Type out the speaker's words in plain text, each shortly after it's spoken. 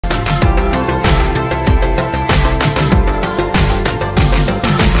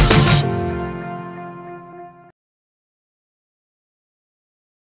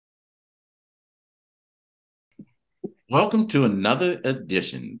Welcome to another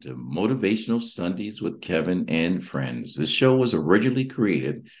edition to Motivational Sundays with Kevin and Friends. This show was originally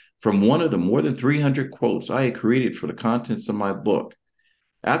created from one of the more than 300 quotes I had created for the contents of my book.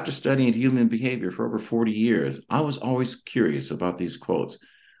 After studying human behavior for over 40 years, I was always curious about these quotes.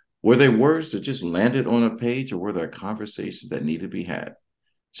 Were they words that just landed on a page, or were there conversations that needed to be had?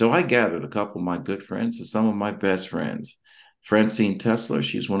 So I gathered a couple of my good friends and some of my best friends. Francine Tesler,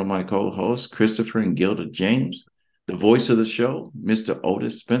 she's one of my co-hosts, Christopher and Gilda James, the voice of the show, Mr.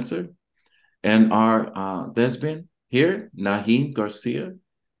 Otis Spencer, and our thespian here, Naheem Garcia,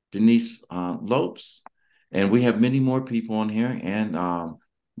 Denise Lopes, and we have many more people on here, and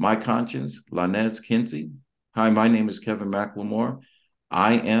my conscience, Lanez Kinsey. Hi, my name is Kevin McLemore.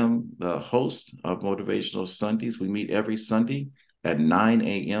 I am the host of Motivational Sundays. We meet every Sunday at 9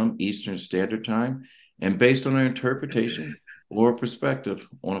 a.m. Eastern Standard Time. And based on our interpretation or perspective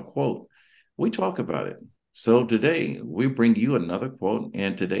on a quote, we talk about it. So today we bring you another quote,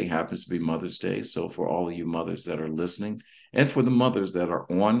 and today happens to be Mother's Day. So for all of you mothers that are listening, and for the mothers that are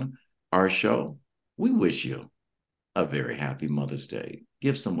on our show, we wish you a very happy Mother's Day.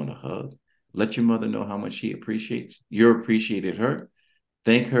 Give someone a hug. Let your mother know how much she appreciates you appreciated her.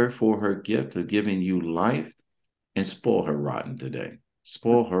 Thank her for her gift of giving you life, and spoil her rotten today.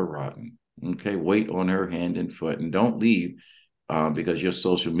 Spoil her rotten. Okay, wait on her hand and foot, and don't leave because your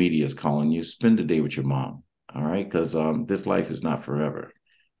social media is calling you. Spend the day with your mom. All right, because this life is not forever.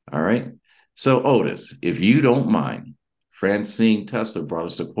 All right. So Otis, if you don't mind, Francine Tesla brought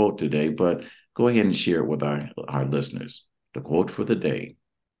us a quote today, but go ahead and share it with our listeners. The quote for the day.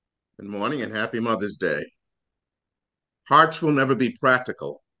 Good morning and happy Mother's Day. Hearts will never be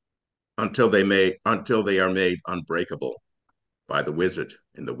practical until they are made unbreakable by the wizard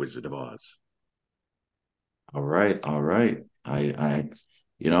in the Wizard of Oz. All right, all right.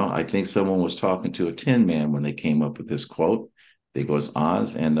 I think someone was talking to a Tin Man when they came up with this quote. I think it was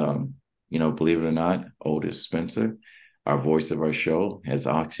Oz, and believe it or not, Otis Spencer, our voice of our show, has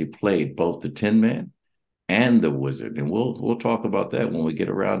actually played both the Tin Man and the Wizard, and we'll talk about that when we get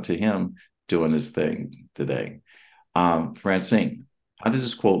around to him doing his thing today. Francine, how does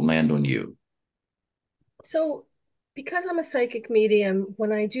this quote land on you? So, because I'm a psychic medium,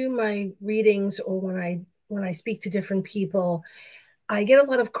 when I do my readings or when I speak to different people, I get a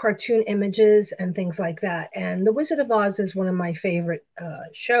lot of cartoon images and things like that. And The Wizard of Oz is one of my favorite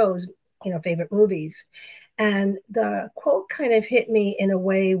shows, favorite movies. And the quote kind of hit me in a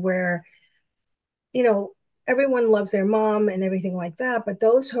way where, you know, everyone loves their mom and everything like that, but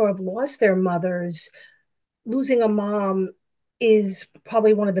those who have lost their mothers, losing a mom is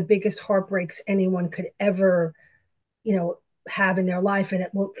probably one of the biggest heartbreaks anyone could ever have in their life, and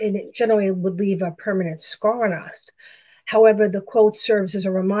it generally would leave a permanent scar on us. However, the quote serves as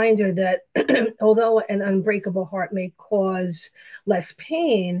a reminder that although an unbreakable heart may cause less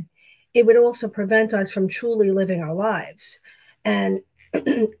pain, it would also prevent us from truly living our lives and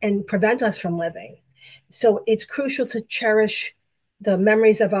and prevent us from living. So it's crucial to cherish the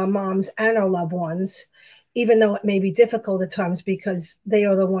memories of our moms and our loved ones, even though it may be difficult at times, because they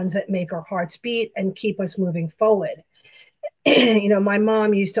are the ones that make our hearts beat and keep us moving forward. My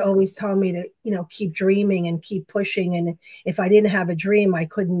mom used to always tell me to, keep dreaming and keep pushing. And if I didn't have a dream, I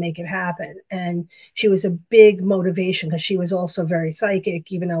couldn't make it happen. And she was a big motivation because she was also very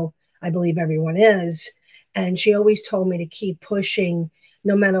psychic, even though I believe everyone is. And she always told me to keep pushing,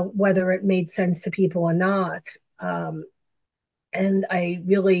 no matter whether it made sense to people or not. And I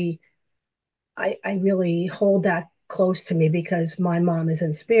really hold that close to me because my mom is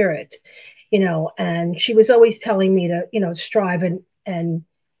in spirit, and she was always telling me to, strive and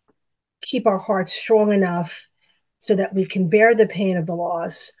keep our hearts strong enough so that we can bear the pain of the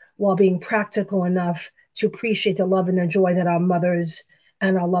loss while being practical enough to appreciate the love and the joy that our mothers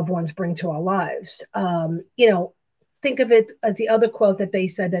and our loved ones bring to our lives. Think of it as the other quote that they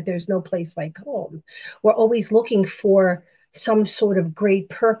said, that there's no place like home. We're always looking for some sort of great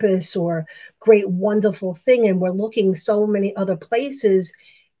purpose or great wonderful thing, and we're looking so many other places.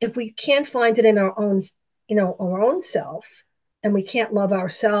 If we can't find it in our own self, and we can't love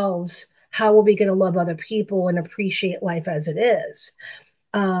ourselves, how are we going to love other people and appreciate life as it is?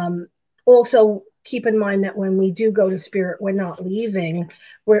 Also, keep in mind that when we do go to spirit, we're not leaving.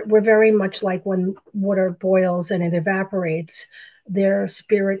 We're very much like when water boils and it evaporates. Their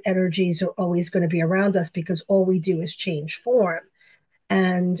spirit energies are always going to be around us because all we do is change form.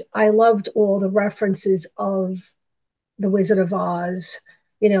 And I loved all the references of the Wizard of Oz,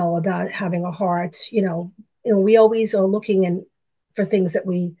 about having a heart. We always are looking for things that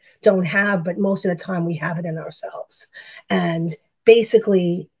we don't have, but most of the time we have it in ourselves. And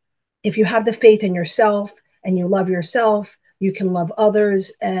basically, if you have the faith in yourself, and you love yourself, you can love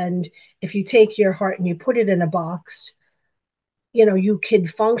others. And if you take your heart and you put it in a box, you could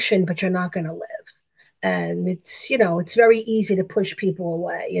function, but you're not going to live. And it's very easy to push people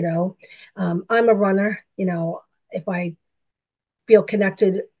away. I'm a runner. If I feel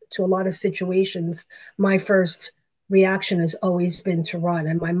connected to a lot of situations, my first reaction has always been to run.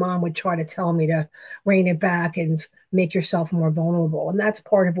 And my mom would try to tell me to rein it back and make yourself more vulnerable. And that's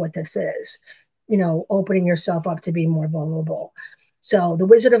part of what this is, opening yourself up to be more vulnerable. So The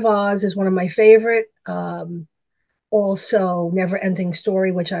Wizard of Oz is one of my favorite. Also, Never Ending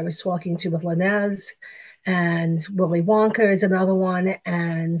Story, which I was talking to with Linez, and Willy Wonka is another one.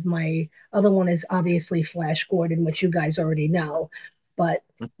 And my other one is obviously Flash Gordon, which you guys already know. But,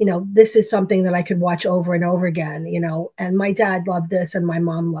 this is something that I could watch over and over again, and my dad loved this and my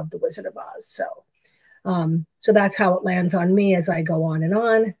mom loved The Wizard of Oz. So that's how it lands on me as I go on.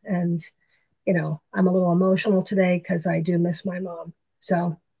 And, I'm a little emotional today because I do miss my mom.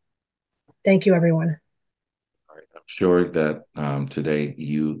 So thank you, everyone. I'm sure that today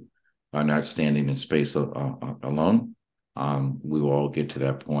you are not standing in space alone. We will all get to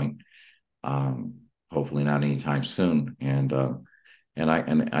that point. Hopefully not anytime soon. And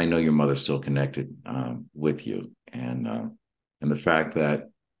I know your mother's still connected with you, and the fact that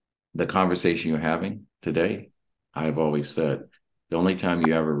the conversation you're having today, I've always said, the only time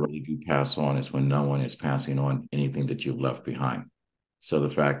you ever really do pass on is when no one is passing on anything that you've left behind. So the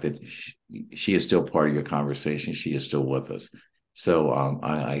fact that she is still part of your conversation, she is still with us. So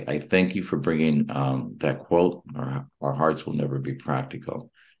I thank you for bringing that quote, our hearts will never be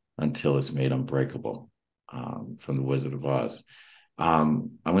practical until it's made unbreakable, from The Wizard of Oz.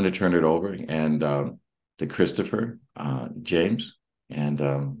 I'm going to turn it over to Christopher James.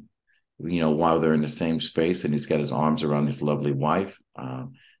 And, while they're in the same space and he's got his arms around his lovely wife,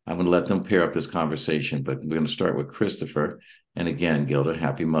 I'm going to let them pair up this conversation. But we're going to start with Christopher. And again, Gilda,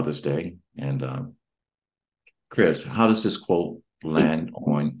 happy Mother's Day. And Chris, how does this quote land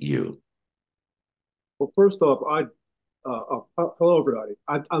on you? Well, first off, hello everybody.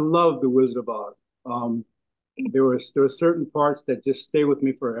 I love The Wizard of Oz. There were certain parts that just stay with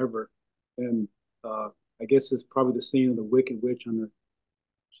me forever, and I guess it's probably the scene of the Wicked Witch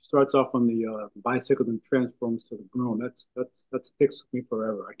she starts off on the bicycle and transforms to the broom. That sticks with me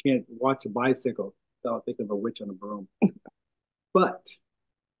forever. I can't watch a bicycle without thinking of a witch on a broom. But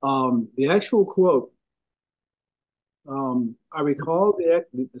the actual quote, I recall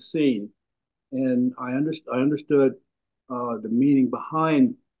the scene, and I understood the meaning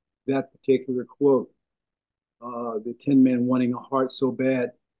behind that particular quote. The Tin Man wanting a heart so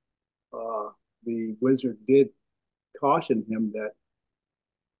bad, the wizard did caution him that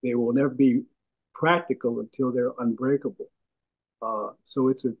they will never be practical until they're unbreakable. So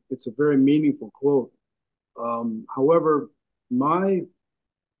it's a very meaningful quote. However, my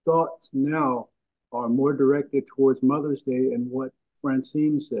thoughts now are more directed towards Mother's Day and what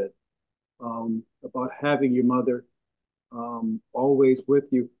Francine said about having your mother always with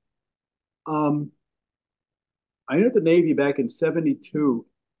you. I entered the Navy back in '72,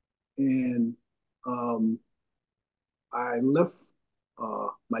 and I left.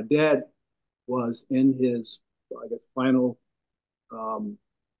 My dad was in his, I guess, final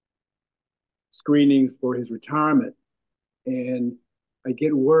screening for his retirement, and I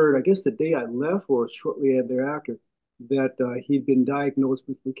get word, I guess the day I left or shortly thereafter, that he'd been diagnosed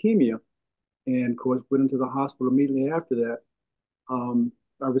with leukemia, and of course went into the hospital immediately after that.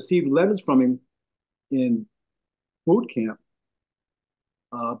 I received letters from him in boot camp,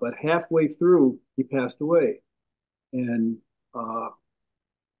 but halfway through he passed away, and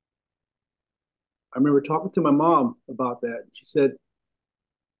I remember talking to my mom about that. She said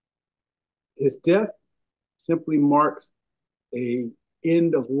his death simply marks a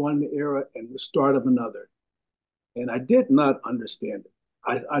end of one era and the start of another. And I did not understand it.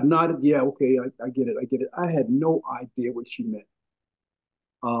 I nodded, yeah, okay, I get it, I get it. I had no idea what she meant.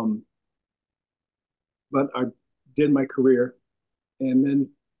 But I did my career. And then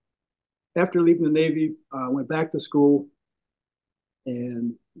after leaving the Navy, I went back to school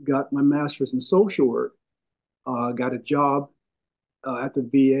and got my master's in social work. Got a job at the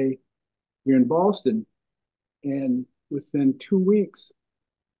VA here in Boston. And within 2 weeks,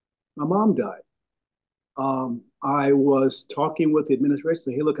 my mom died. I was talking with the administration,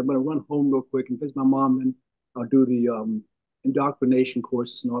 say, hey, look, I'm going to run home real quick and visit my mom, and I'll do the indoctrination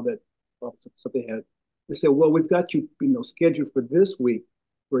courses and all that stuff they had. They said, well, we've got you, scheduled for this week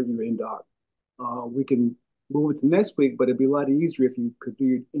for your indoc. We can move it to next week, but it'd be a lot easier if you could do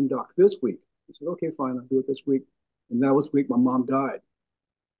your indoc this week. I said, okay, fine, I'll do it this week. And that was the week my mom died.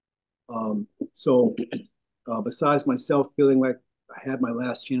 So besides myself feeling like I had my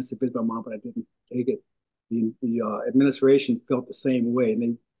last chance to visit my mom, but I didn't take it, the administration felt the same way,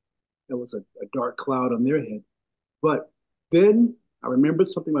 and there was a dark cloud on their head. But then I remembered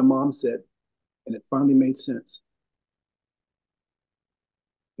something my mom said, and it finally made sense.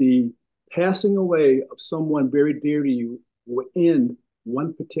 The passing away of someone very dear to you will end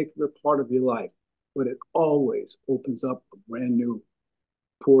one particular part of your life, but it always opens up a brand new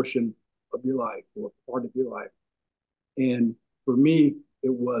portion of your life or part of your life. And for me,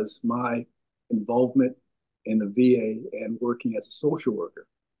 it was my involvement in the VA and working as a social worker.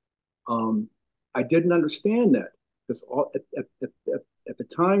 I didn't understand that because at the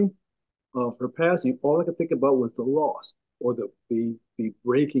time of her passing, all I could think about was the loss or the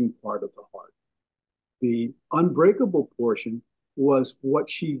breaking part of the heart. The unbreakable portion was what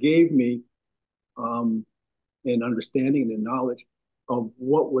she gave me in understanding and in knowledge of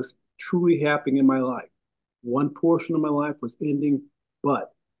what was truly happening in my life. One portion of my life was ending,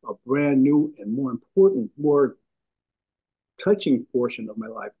 but a brand new and more important, more touching portion of my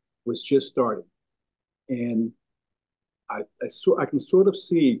life was just starting. And I can sort of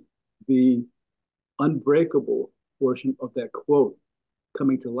see the unbreakable portion of that quote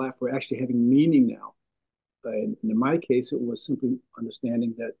coming to life or actually having meaning now. And in my case, it was simply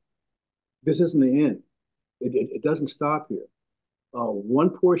understanding that this isn't the end. It doesn't stop here.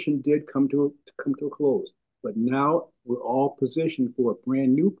 One portion did come to a close, but now we're all positioned for a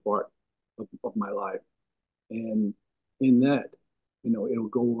brand new part of my life. And in that, it'll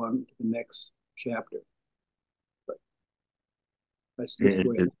go on to the next chapter. But that's the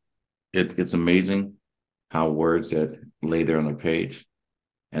way. It's amazing how words that lay there on the page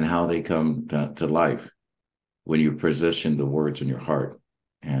and how they come to life when you position the words in your heart.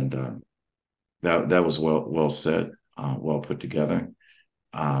 And that was well said, well put together.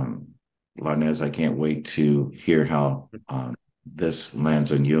 Larnez, I can't wait to hear how this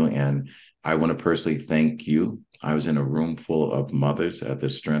lands on you. And I want to personally thank you. I was in a room full of mothers at the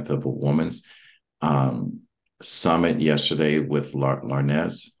Strength of a Woman's summit yesterday with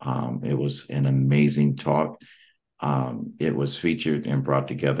Larnez. It was an amazing talk. It was featured and brought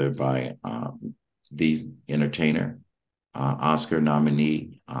together by the entertainer, Oscar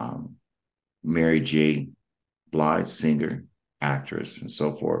nominee, Mary J. Blige, singer, actress, and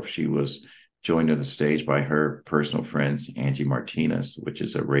so forth. She was joined on the stage by her personal friends, Angie Martinez, which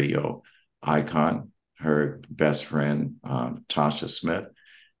is a radio icon, her best friend, Tasha Smith,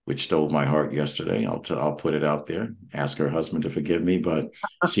 which stole my heart yesterday. I'll put it out there. Ask her husband to forgive me, but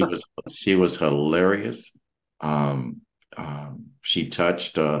she was hilarious. She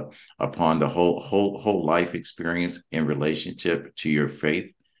touched upon the whole life experience in relationship to your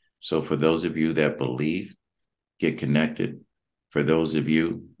faith. So for those of you that believe, get connected. For those of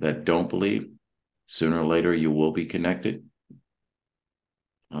you that don't believe, sooner or later you will be connected,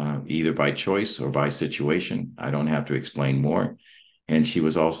 either by choice or by situation. I don't have to explain more. And she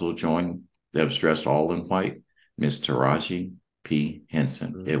was also joined, that was dressed all in white, Miss Taraji P.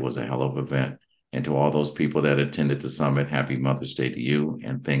 Henson. It was a hell of an event. And to all those people that attended the summit, happy Mother's Day to you.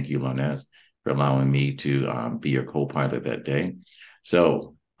 And thank you, Larnez, for allowing me to be your co-pilot that day.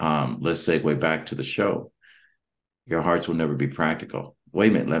 So let's segue back to the show. Your hearts will never be practical.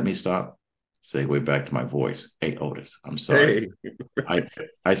 Wait a minute, let me stop. Segue back to my voice. Hey, Otis, I'm sorry. Hey.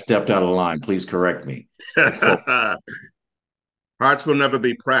 I stepped out of line. Please correct me. Hearts will never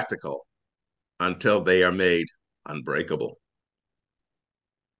be practical until they are made unbreakable.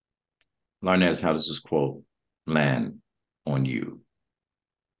 Larnez, how does this quote land on you?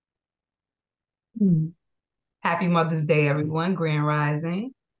 Happy Mother's Day, everyone. Grand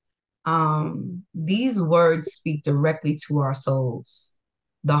Rising. These words speak directly to our souls.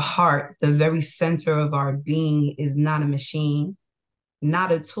 The heart, the very center of our being, is not a machine,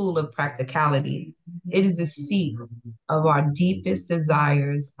 not a tool of practicality. It is the seat of our deepest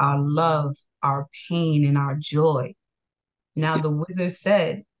desires, our love, our pain, and our joy. Now, the wizard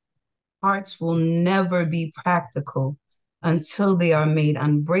said, hearts will never be practical until they are made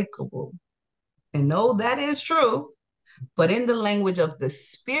unbreakable. And no, that is true. But in the language of the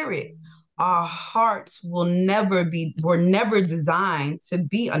spirit, our hearts were never designed to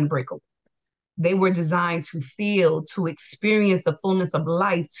be unbreakable. They were designed to feel, to experience the fullness of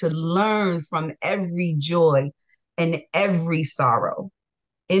life, to learn from every joy and every sorrow.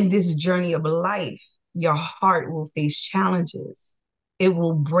 In this journey of life, your heart will face challenges. It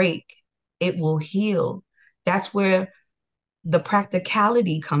will break. It will heal. That's where the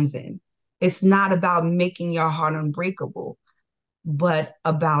practicality comes in. It's not about making your heart unbreakable, but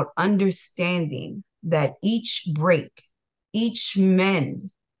about understanding that each break, each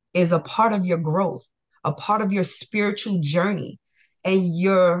mend is a part of your growth, a part of your spiritual journey. And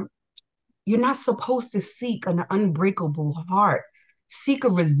you're not supposed to seek an unbreakable heart. Seek a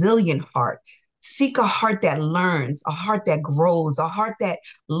resilient heart. Seek a heart that learns, a heart that grows, a heart that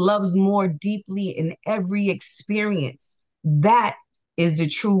loves more deeply in every experience. That is the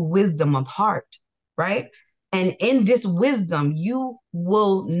true wisdom of heart, right? And in this wisdom, you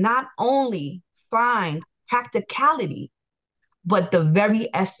will not only find practicality, but the very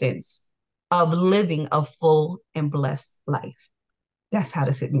essence of living a full and blessed life. That's how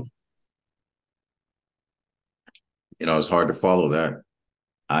this hit me. It's hard to follow that.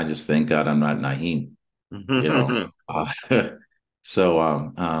 I just thank God I'm not Naheem.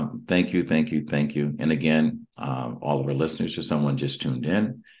 So thank you, thank you, thank you. And again, all of our listeners, or someone just tuned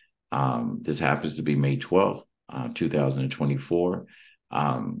in, this happens to be May 12th, 2024.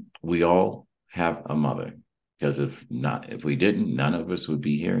 We all have a mother, because if we didn't, none of us would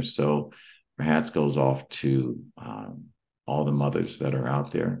be here. So our hats goes off to all the mothers that are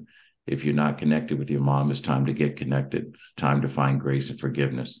out there. If you're not connected with your mom, it's time to get connected. It's time to find grace and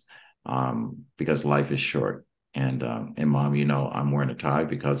forgiveness, because life is short. And Mom, I'm wearing a tie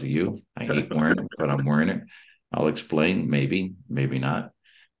because of you. I hate wearing it, but I'm wearing it. I'll explain, maybe, maybe not.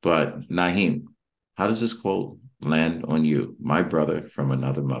 But Naheem, how does this quote land on you, my brother from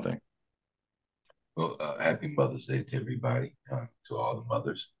another mother? Well, happy Mother's Day to everybody, to all the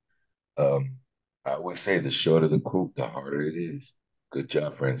mothers. Um, I always say the shorter the quote, the harder it is. Good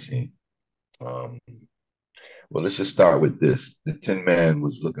job, Francine. Um, well, let's just start with this. The Tin Man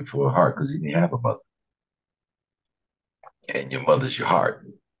was looking for a heart because he didn't have a mother. And your mother's your heart.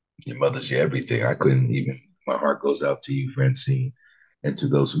 Your mother's your everything. I couldn't even, my heart goes out to you, Francine. And to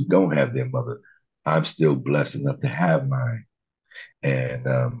those who don't have their mother, I'm still blessed enough to have mine. And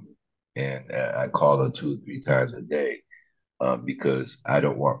I call her 2 or 3 times a day, because I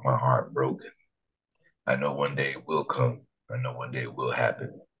don't want my heart broken. I know one day it will come. I know one day it will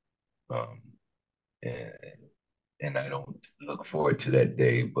happen. Um, and and I don't look forward to that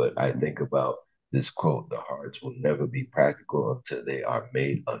day, but I think about this quote: "The hearts will never be practical until they are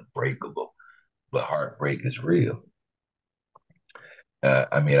made unbreakable." But heartbreak is real.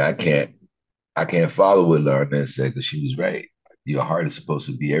 I mean, I can't follow what Larnell said, because she was right. Your heart is supposed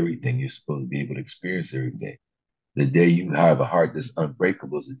to be everything. You're supposed to be able to experience everything. The day you have a heart that's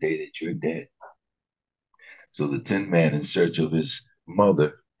unbreakable is the day that you're dead. So the Tin Man, in search of his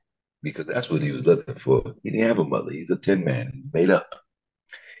mother, because that's what he was looking for. He didn't have a mother. He's a Tin Man. He's made up.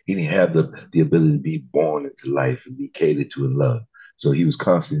 He didn't have the ability to be born into life and be catered to and loved. So he was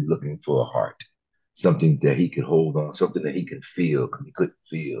constantly looking for a heart, something that he could hold on, something that he could feel, because he couldn't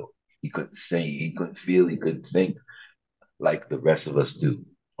feel. He couldn't sing. He couldn't feel. He couldn't think like the rest of us do.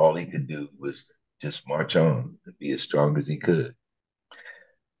 All he could do was just march on and be as strong as he could.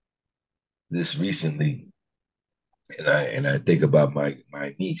 This recently, and I think about my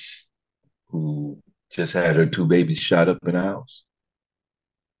niece, who just had her 2 babies shot up in the house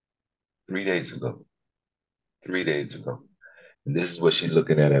 3 days ago. 3 days ago. And this is what she's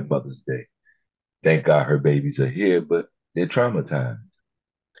looking at Mother's Day. Thank God her babies are here, but they're traumatized.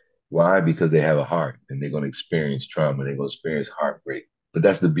 Why? Because they have a heart and they're going to experience trauma. They're going to experience heartbreak. But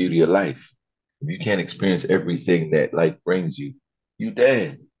that's the beauty of life. If you can't experience everything that life brings you, you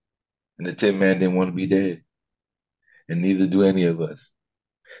dead. And the Tin Man didn't want to be dead. And neither do any of us.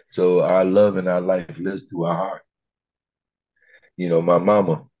 So our love and our life lives through our heart. My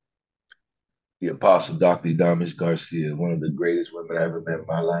mama, the Apostle Dr. Damis Garcia, one of the greatest women I ever met in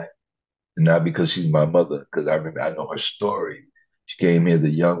my life. And not because she's my mother, because I know her story. She came here as a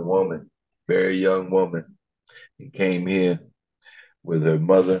young woman, very young woman, and came here with her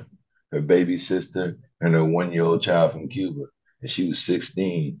mother, her baby sister, and her 1-year-old child from Cuba. And she was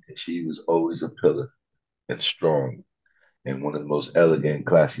 16, and she was always a pillar and strong, and one of the most elegant,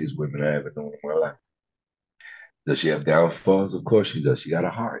 classiest women I ever known in my life. Does she have downfalls? Of course she does. She got a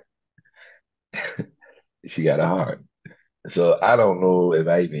heart. She got a heart. So I don't know if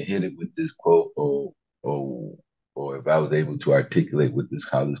I even hit it with this quote, or or if I was able to articulate with this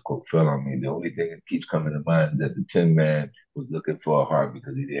how this quote fell on me. The only thing that keeps coming to mind is that the Tin Man was looking for a heart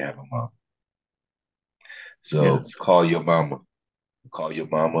because he didn't have a mom. So Yes. call your mama. Call your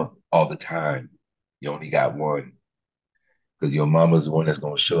mama all the time. You only got one. Because your mama's the one that's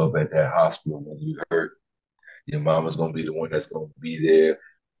gonna show up at that hospital when you hurt. Your mama's gonna be the one that's gonna be there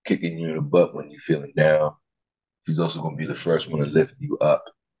kicking you in the butt when you're feeling down. She's also gonna be the first one to lift you up.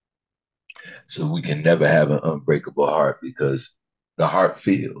 So we can never have an unbreakable heart, because the heart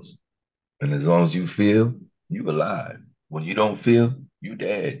feels. And as long as you feel, you alive. When you don't feel, you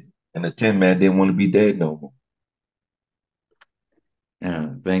dead. And the Tin Man didn't want to be dead no more. Yeah,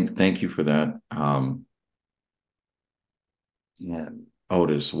 thank you for that. And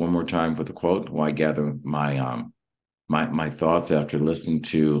Otis, one more time for the quote, while I gather my thoughts after listening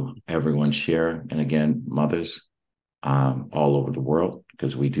to everyone share. And again, mothers all over the world,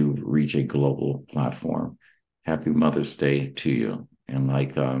 because we do reach a global platform. Happy Mother's Day to you. And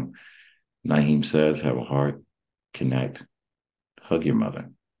like Naheem says, have a heart, connect, hug your mother.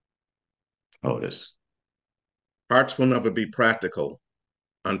 Otis. Hearts will never be practical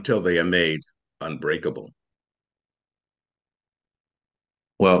until they are made unbreakable.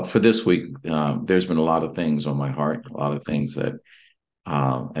 Well, for this week, there's been a lot of things on my heart, a lot of things that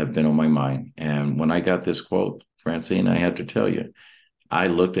have been on my mind. And when I got this quote, Francine, I have to tell you, I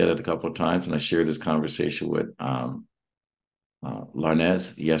looked at it a couple of times, and I shared this conversation with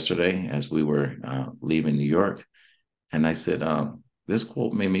Larnez yesterday as we were leaving New York. And I said, this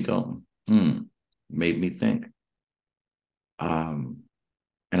quote made me go, made me think. And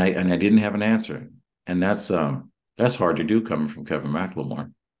I didn't have an answer. And that's hard to do coming from Kevin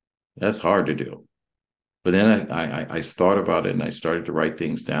McLemore. That's hard to do. But then I thought about it, and I started to write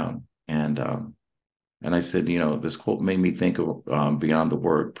things down. And I said, this quote made me think of beyond the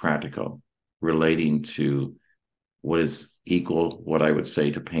word practical, relating to what is equal, what I would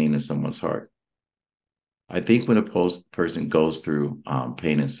say, to pain in someone's heart. I think when a person goes through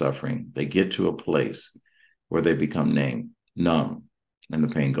pain and suffering, they get to a place where they become numb, and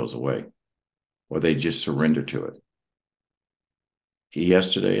the pain goes away, or they just surrender to it.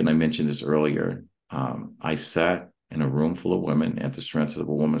 Yesterday, and I mentioned this earlier, I sat in a room full of women at the Strength of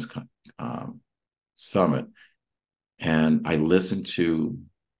a Woman's Summit, and I listened to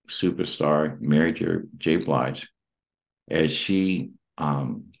superstar Mary J. Blige as she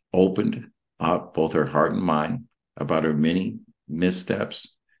opened up both her heart and mind about her many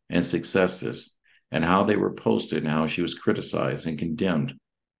missteps and successes, and how they were posted, and how she was criticized and condemned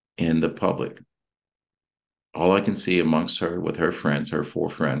in the public. All I can see amongst her, with her friends, her 4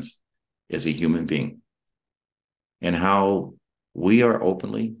 friends, is a human being. And how we are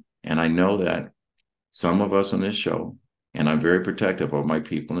openly, and I know that some of us on this show, and I'm very protective of my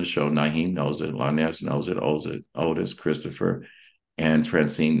people on the show, Naheem knows it, Larnez knows it, Otis, Christopher, and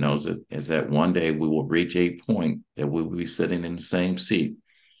Francine knows it, is that one day we will reach a point that we will be sitting in the same seat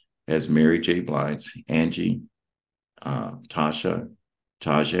as Mary J. Blige, Angie, Tasha,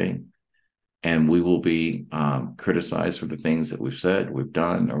 Tajay, and we will be criticized for the things that we've said, we've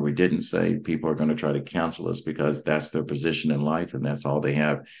done, or we didn't say. People are going to try to cancel us because that's their position in life, and that's all they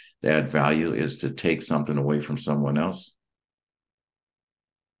have. To add value is to take something away from someone else.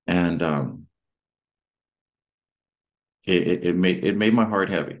 And it made my heart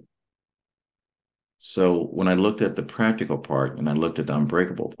heavy. So when I looked at the practical part and I looked at the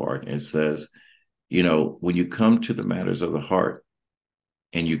unbreakable part, it says, when you come to the matters of the heart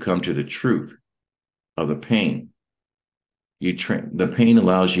and you come to the truth of the pain, the pain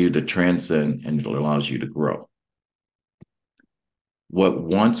allows you to transcend, and it allows you to grow. What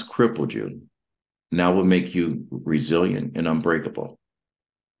once crippled you now will make you resilient and unbreakable.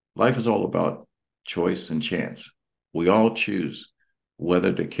 Life is all about choice and chance. We all choose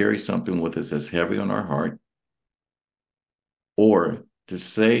whether to carry something with us that's heavy on our heart, or to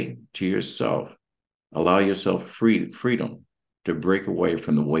say to yourself, allow yourself freedom to break away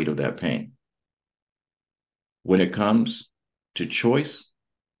from the weight of that pain. When it comes to choice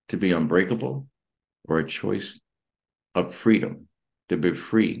to be unbreakable, or a choice of freedom to be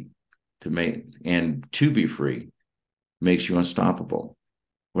free, to be free makes you unstoppable.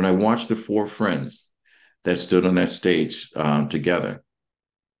 When I watched the 4 friends that stood on that stage together,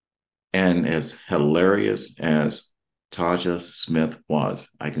 and as hilarious as Taja Smith was,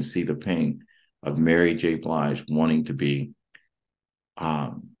 I can see the pain of Mary J. Blige wanting to be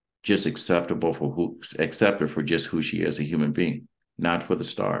just accepted for just who she is, a human being, not for the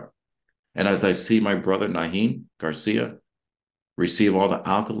star. And as I see my brother Naheem Garcia receive all the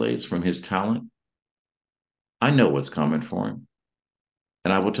accolades from his talent, I know what's coming for him.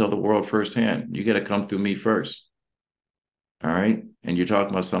 And I will tell the world firsthand, you got to come through me first. All right? And you're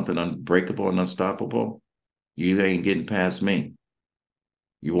talking about something unbreakable and unstoppable, you ain't getting past me.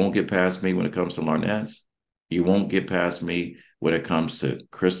 You won't get past me when it comes to Larnez. You won't get past me when it comes to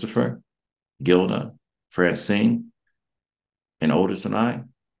Christopher, Gilda, Francine, and Otis and I.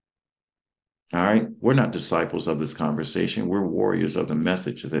 All right? We're not disciples of this conversation. We're warriors of the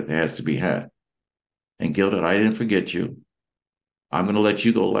message that has to be had. And Gilda, I didn't forget you. I'm going to let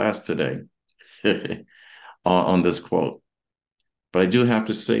you go last today on this quote. But I do have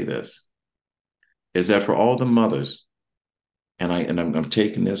to say this, is that for all the mothers, and I'm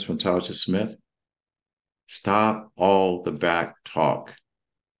taking this from Tasha Smith, stop all the back talk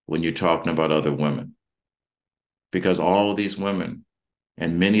when you're talking about other women. because all of these women,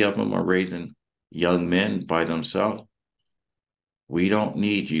 and many of them are raising young men by themselves. We don't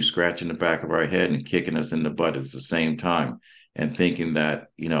need you scratching the back of our head and kicking us in the butt at the same time and thinking that,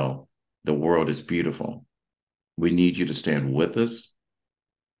 the world is beautiful. We need you to stand with us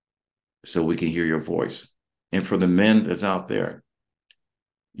so we can hear your voice. And for the men that's out there,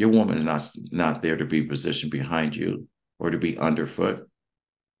 your woman is not there to be positioned behind you or to be underfoot.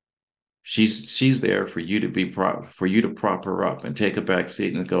 She's there for you to prop her up and take a back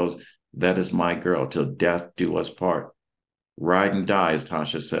seat and goes, that is my girl till death do us part. Ride and die, as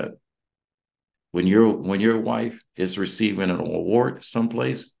Tasha said. When your wife is receiving an award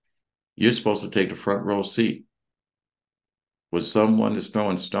someplace, you're supposed to take the front row seat. When someone is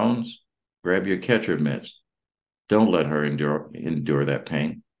throwing stones, grab your catcher mitts. Don't let her endure that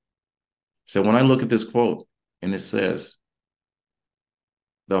pain. So when I look at this quote and it says,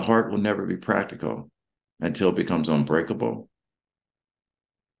 the heart will never be practical until it becomes unbreakable.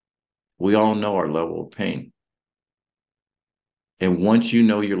 We all know our level of pain. And once you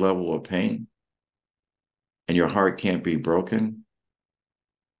know your level of pain and your heart can't be broken,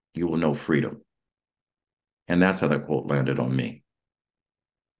 you will know freedom. And that's how that quote landed on me.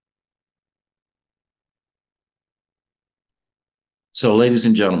 So, ladies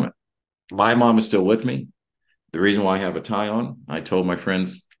and gentlemen, my mom is still with me. The reason why I have a tie on, I told my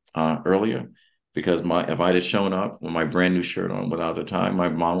friends earlier, because if I'd have shown up with my brand new shirt on without a tie, my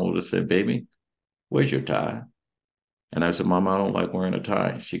mom would have said, baby, where's your tie? And I said, Mom, I don't like wearing a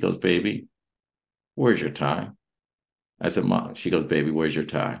tie. She goes, baby, where's your tie? I said, Mom, she goes, baby, where's your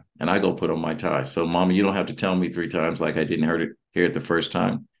tie? And I go put on my tie. So, Mama, you don't have to tell me 3 times like I didn't hear it the first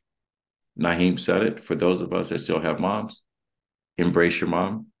time. Naheem said it. For those of us that still have moms, embrace your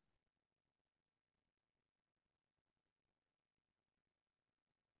mom.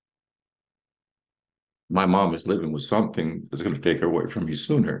 My mom is living with something that's going to take her away from me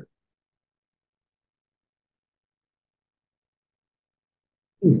sooner.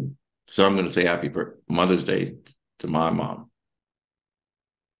 So I'm going to say happy Mother's Day to my mom.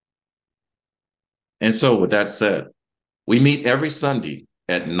 And so with that said, we meet every Sunday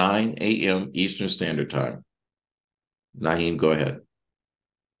at 9 a.m. Eastern Standard Time. Naheem, go ahead.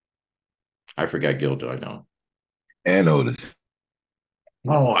 I forgot Gilda, I know. And Otis.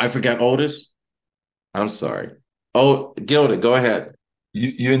 Oh, I forgot Otis. I'm sorry. Oh, Gilda, go ahead.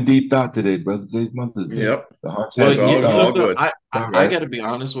 You're in deep thought today, brother. Today's Mother's Day. Yep. The heart's Well, heavy. It's all listen, good. I got to be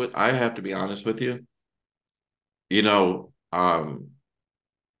honest I have to be honest with you. And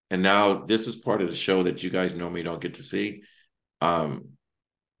now this is part of the show that you guys normally don't get to see. What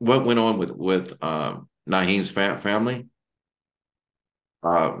went on with Naheem's family?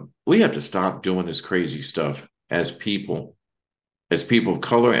 We have to stop doing this crazy stuff as people of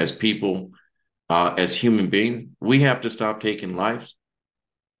color, as people, as human beings. We have to stop taking lives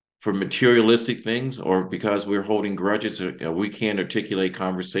for materialistic things or because we're holding grudges or we can't articulate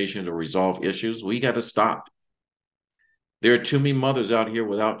conversations or resolve issues. We got to stop. There are too many mothers out here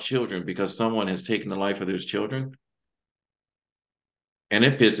without children because someone has taken the life of their children. And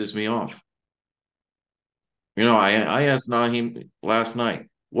it pisses me off. I asked Naheem last night,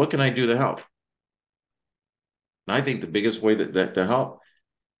 what can I do to help? And I think the biggest way that to help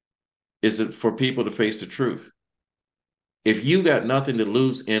is for people to face the truth. If you got nothing to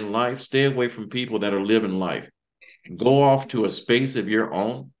lose in life, stay away from people that are living life. Go off to a space of your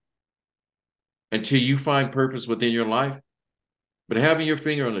own until you find purpose within your life. But having your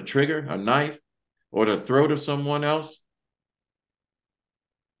finger on the trigger, a knife, or the throat of someone else,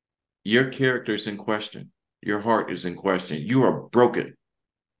 your character is in question. Your heart is in question. You are broken.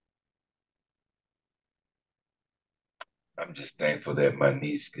 I'm just thankful that my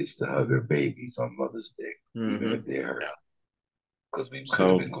niece gets to hug her babies on Mother's Day, even if they're hurt. Because we could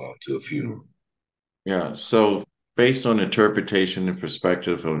have been going to a funeral. Yeah. So based on interpretation and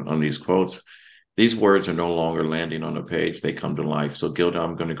perspective on these quotes, these words are no longer landing on the page. They come to life. So Gilda,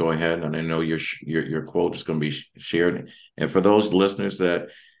 I'm going to go ahead and I know your quote is going to be shared. And for those listeners that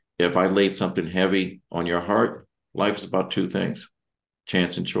if I laid something heavy on your heart, life is about 2 things,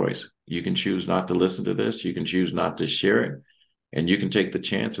 chance and choice. You can choose not to listen to this. You can choose not to share it. And you can take the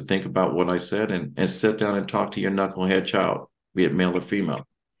chance to think about what I said and sit down and talk to your knucklehead child, be it male or female.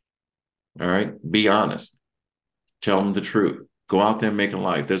 All right. Be honest. Tell them the truth. Go out there and make a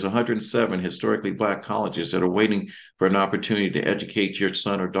life. There's 107 historically Black colleges that are waiting for an opportunity to educate your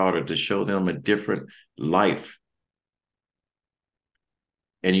son or daughter, to show them a different life.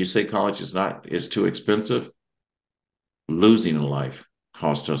 And you say college is too expensive. Losing a life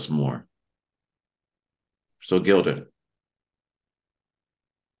costs us more. So Gilda.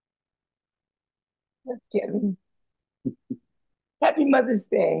 Jim. Happy Mother's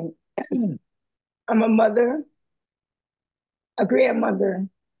Day. I'm a mother, a grandmother,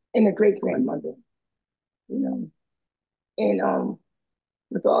 and a great grandmother, you know. And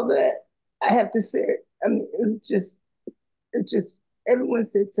with all that, I have to say, I mean, it's just, everyone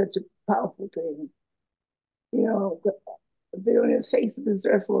said such a powerful thing. You know, I've been on this face of this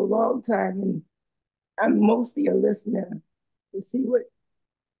earth for a long time, and I'm mostly a listener to see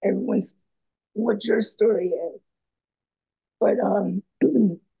everyone's, what your story is. But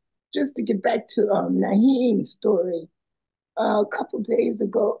just to get back to Naheem's story, a couple days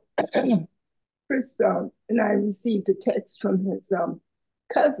ago, Chris and I received a text from his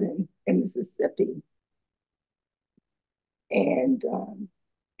cousin in Mississippi, and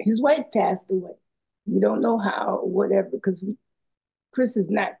his wife passed away. We don't know how or whatever, because Chris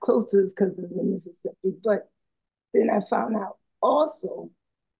is not close to his cousin in Mississippi. But then I found out also,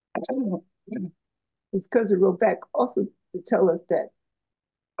 his cousin wrote back also to tell us that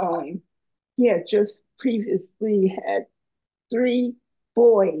he had just previously had 3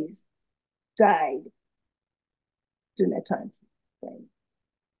 boys died during that time frame.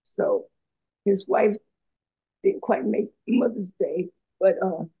 So his wife didn't quite make Mother's Day, but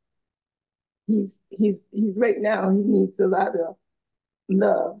he's right now, he needs a lot of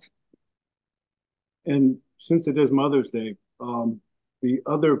love. And since it is Mother's Day, the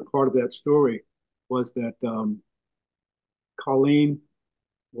other part of that story was that Colleen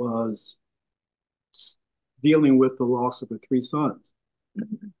was dealing with the loss of her 3 sons.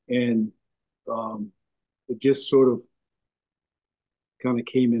 And it just sort of kind of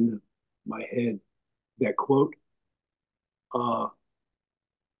came into my head, that quote.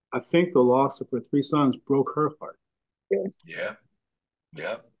 I think the loss of her 3 sons broke her heart. Yeah.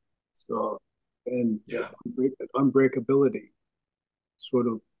 Yeah. So, and Yeah. that unbreakability sort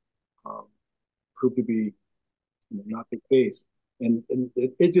of proved to be not the case. And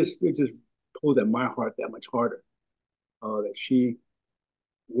it just pulled at my heart that much harder. That she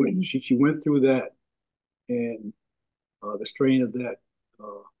went through that, and the strain of that.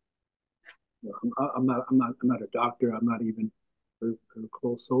 I'm not a doctor. I'm not even her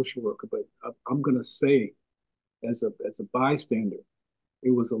close social worker, but I'm gonna say, as a bystander,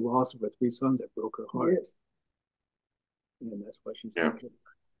 it was the loss of her 3 sons that broke her heart. Yes. And that's why she's Yeah.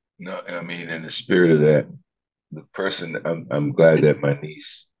 No, I mean, in the spirit of that, the person, I'm glad that my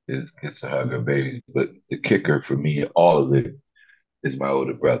niece gets to hug her baby, but the kicker for me, all of it, is my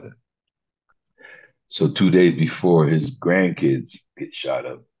older brother. So 2 days before his grandkids get shot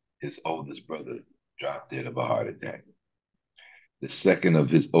up, his oldest brother dropped dead of a heart attack. The second of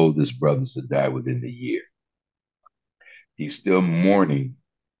his oldest brothers to die within the year. He's still mourning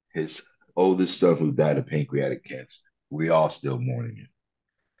his oldest son who died of pancreatic cancer. We all still mourning him.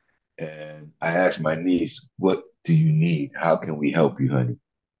 And I asked my niece, what do you need? How can we help you, honey?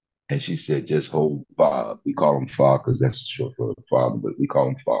 And she said, just hold fire up. We call him Fa because that's short for father, but we call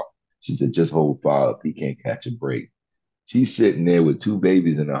him Fa. She said, just hold fire up. He can't catch a break. She's sitting there with 2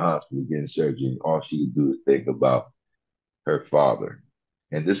 babies in the hospital getting surgery, and all she could do is think about her father.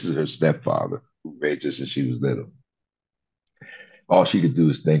 And this is her stepfather who raised her since she was little. All she could do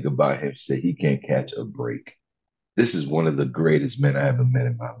is think about him. She said, he can't catch a break. This is one of the greatest men I ever met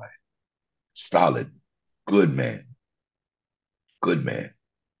in my life. Solid, good man. Good man.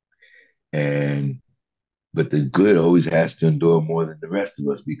 But the good always has to endure more than the rest of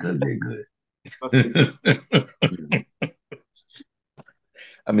us because they're good.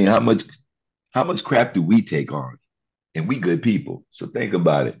 I mean, how much crap do we take on? And we good people. So think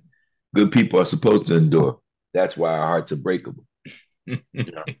about it. Good people are supposed to endure. That's why our hearts are breakable.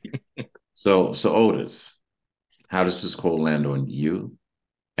 Yeah. So Otis, how does this quote land on you?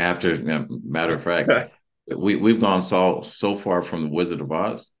 After, matter of fact, we've gone so far from the Wizard of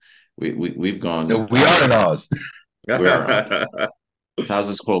Oz. We've gone. No, we are in Oz. We are. How's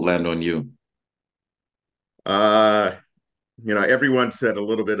this quote land on you? Everyone said a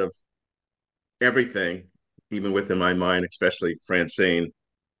little bit of everything, even within my mind, especially Francine,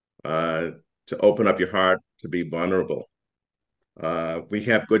 to open up your heart, to be vulnerable. We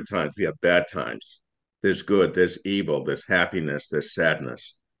have good times, we have bad times. There's good, there's evil, there's happiness, there's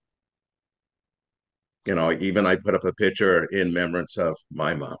sadness. Even I put up a picture in remembrance of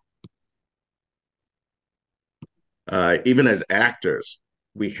my mom. Even as actors,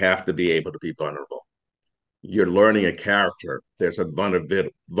 we have to be able to be vulnerable. You're learning a character. There's a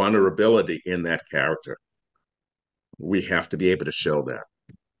vulnerability in that character. We have to be able to show that.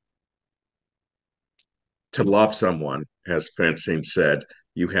 To love someone, as Francine said,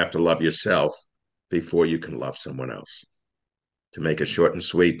 you have to love yourself before you can love someone else. To make it short and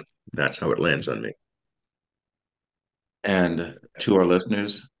sweet, that's how it lands on me. And to our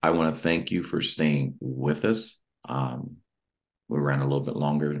listeners, I want to thank you for staying with us. We ran a little bit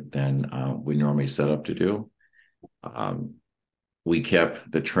longer than we normally set up to do. Um, we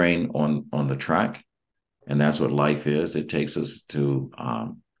kept the train on the track, and that's what life is. It takes us to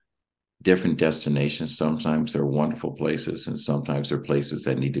different destinations. Sometimes they're wonderful places, and sometimes they're places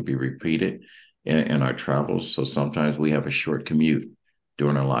that need to be repeated in our travels. So sometimes we have a short commute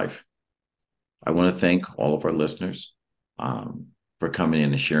during our life. I want to thank all of our listeners for coming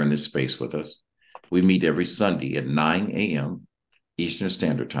in and sharing this space with us. We meet every Sunday at 9 a.m. Eastern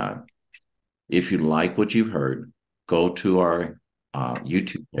Standard Time. If you like what you've heard, go to our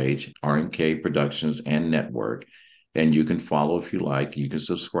YouTube page, RMK Productions and Network, and you can follow if you like, you can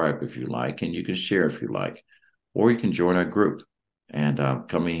subscribe if you like, and you can share if you like, or you can join our group and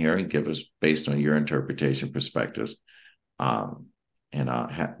come in here and give us based on your interpretation perspectives and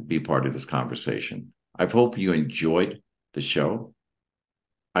be part of this conversation. I hope you enjoyed the show.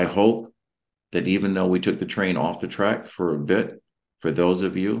 I hope that even though we took the train off the track for a bit, for those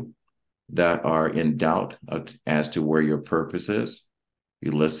of you that are in doubt as to where your purpose is,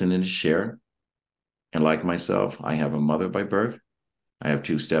 you listen and share. And like myself, I have a mother by birth. I have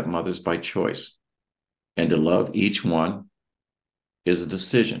two stepmothers by choice. And to love each one is a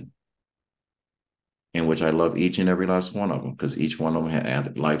decision in which I love each and every last one of them because each one of them had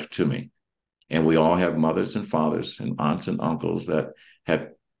added life to me. And we all have mothers and fathers and aunts and uncles that have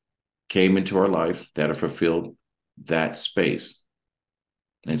came into our life that have fulfilled that space.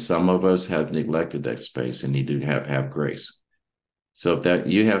 And some of us have neglected that space and need to have grace. So if that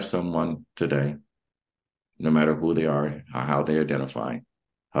you have someone today, no matter who they are or how they identify,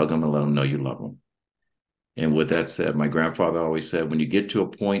 hug them and let them know you love them. And with that said, my grandfather always said, when you get to a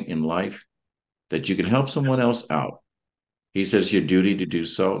point in life that you can help someone else out, he says your duty to do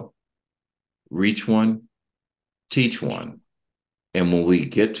so. Reach one, teach one. And when we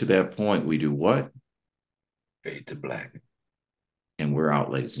get to that point, we do what? Fade to black. And we're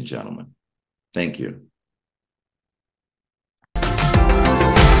out, ladies and gentlemen. Thank you.